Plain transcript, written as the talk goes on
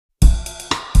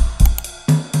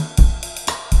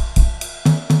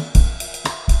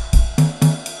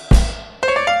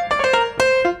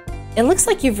It looks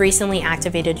like you've recently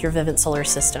activated your Vivint Solar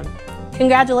system.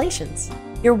 Congratulations!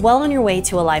 You're well on your way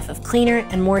to a life of cleaner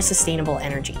and more sustainable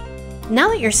energy. Now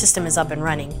that your system is up and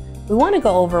running, we want to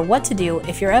go over what to do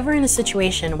if you're ever in a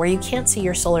situation where you can't see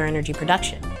your solar energy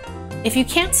production. If you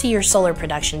can't see your solar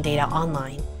production data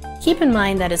online, keep in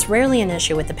mind that it's rarely an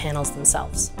issue with the panels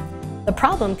themselves. The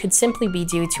problem could simply be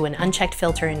due to an unchecked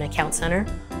filter in Account Center,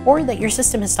 or that your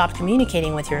system has stopped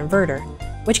communicating with your inverter,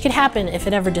 which could happen if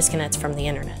it ever disconnects from the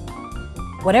internet.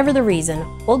 Whatever the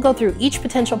reason, we'll go through each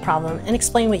potential problem and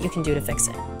explain what you can do to fix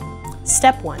it.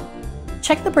 Step 1.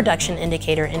 Check the production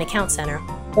indicator in Account Center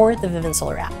or the Vivint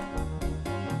Solar app.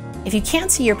 If you can't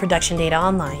see your production data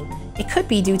online, it could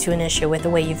be due to an issue with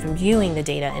the way you've been viewing the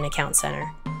data in Account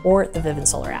Center or the Vivint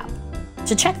Solar app.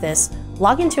 To check this,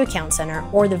 log into Account Center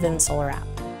or the Vivint Solar app.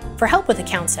 For help with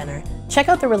Account Center, check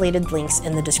out the related links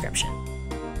in the description.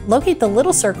 Locate the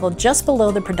little circle just below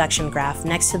the production graph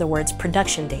next to the words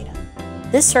Production Data.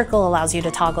 This circle allows you to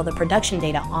toggle the production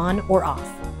data on or off.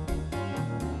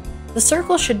 The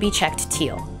circle should be checked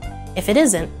teal. If it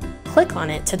isn't, click on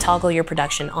it to toggle your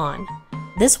production on.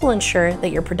 This will ensure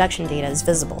that your production data is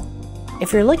visible.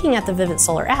 If you're looking at the Vivint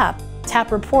Solar app,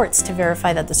 tap Reports to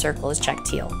verify that the circle is checked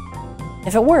teal.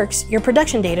 If it works, your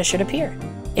production data should appear.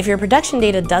 If your production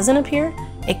data doesn't appear,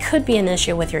 it could be an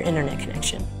issue with your internet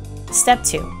connection. Step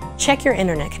 2. Check your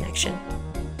internet connection.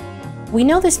 We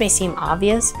know this may seem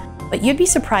obvious, but you'd be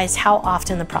surprised how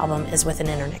often the problem is with an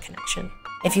internet connection.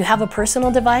 If you have a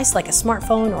personal device like a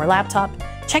smartphone or laptop,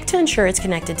 check to ensure it's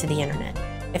connected to the internet.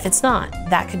 If it's not,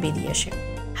 that could be the issue.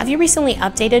 Have you recently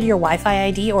updated your Wi-Fi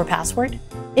ID or password?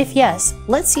 If yes,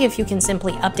 let's see if you can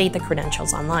simply update the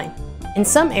credentials online. In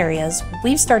some areas,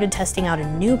 we've started testing out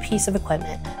a new piece of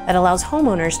equipment that allows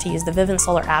homeowners to use the Vivint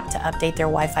Solar app to update their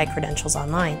Wi-Fi credentials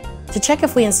online. To check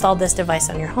if we installed this device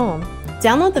on your home,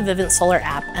 download the Vivint Solar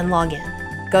app and log in.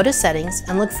 Go to Settings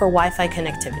and look for Wi-Fi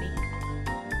connectivity.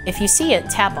 If you see it,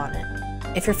 tap on it.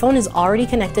 If your phone is already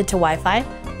connected to Wi-Fi,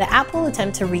 the app will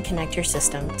attempt to reconnect your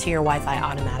system to your Wi-Fi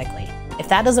automatically. If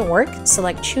that doesn't work,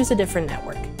 select Choose a different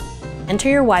network. Enter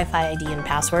your Wi-Fi ID and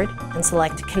password and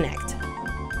select Connect.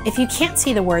 If you can't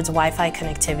see the words Wi-Fi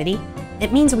connectivity,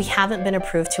 it means we haven't been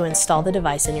approved to install the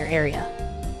device in your area.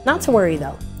 Not to worry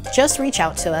though, just reach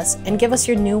out to us and give us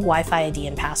your new Wi-Fi ID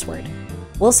and password.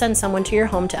 We'll send someone to your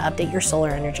home to update your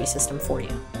solar energy system for you.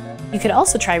 You could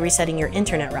also try resetting your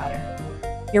internet router.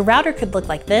 Your router could look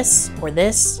like this, or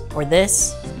this, or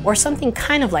this, or something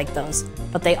kind of like those,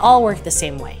 but they all work the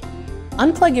same way.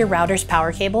 Unplug your router's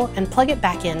power cable and plug it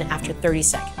back in after 30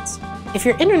 seconds. If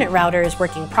your internet router is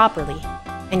working properly,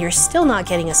 and you're still not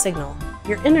getting a signal,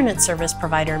 your internet service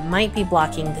provider might be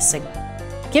blocking the signal.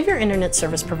 Give your internet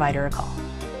service provider a call.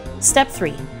 Step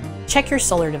 3. Check your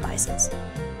solar devices.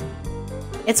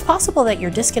 It's possible that your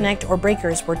disconnect or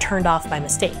breakers were turned off by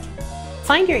mistake.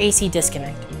 Find your AC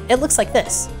disconnect. It looks like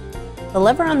this. The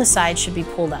lever on the side should be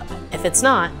pulled up. If it's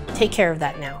not, take care of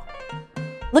that now.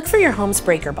 Look for your home's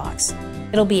breaker box.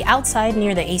 It'll be outside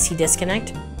near the AC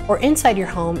disconnect or inside your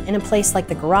home in a place like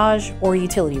the garage or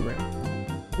utility room.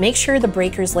 Make sure the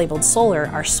breakers labeled solar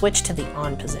are switched to the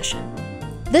on position.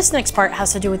 This next part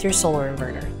has to do with your solar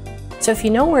inverter. So if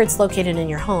you know where it's located in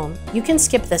your home, you can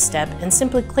skip this step and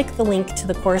simply click the link to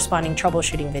the corresponding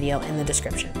troubleshooting video in the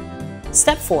description.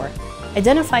 Step 4.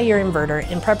 Identify your inverter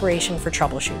in preparation for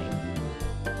troubleshooting.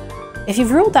 If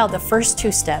you've ruled out the first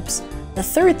 2 steps, the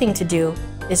third thing to do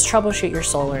is troubleshoot your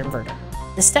solar inverter.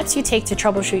 The steps you take to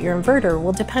troubleshoot your inverter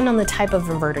will depend on the type of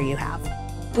inverter you have.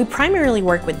 We primarily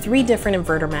work with 3 different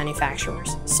inverter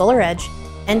manufacturers: SolarEdge,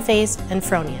 Enphase, and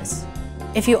Fronius.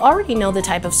 If you already know the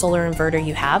type of solar inverter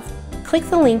you have, click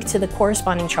the link to the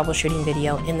corresponding troubleshooting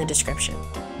video in the description.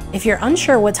 If you're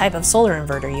unsure what type of solar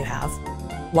inverter you have,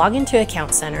 log into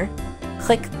Account Center,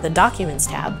 click the Documents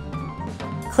tab,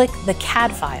 click the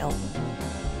CAD file,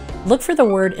 look for the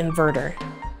word inverter.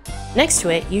 Next to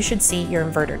it, you should see your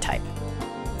inverter type.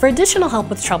 For additional help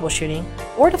with troubleshooting,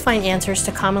 or to find answers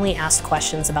to commonly asked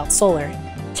questions about solar,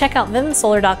 check out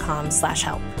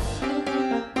vivintsolar.com/help.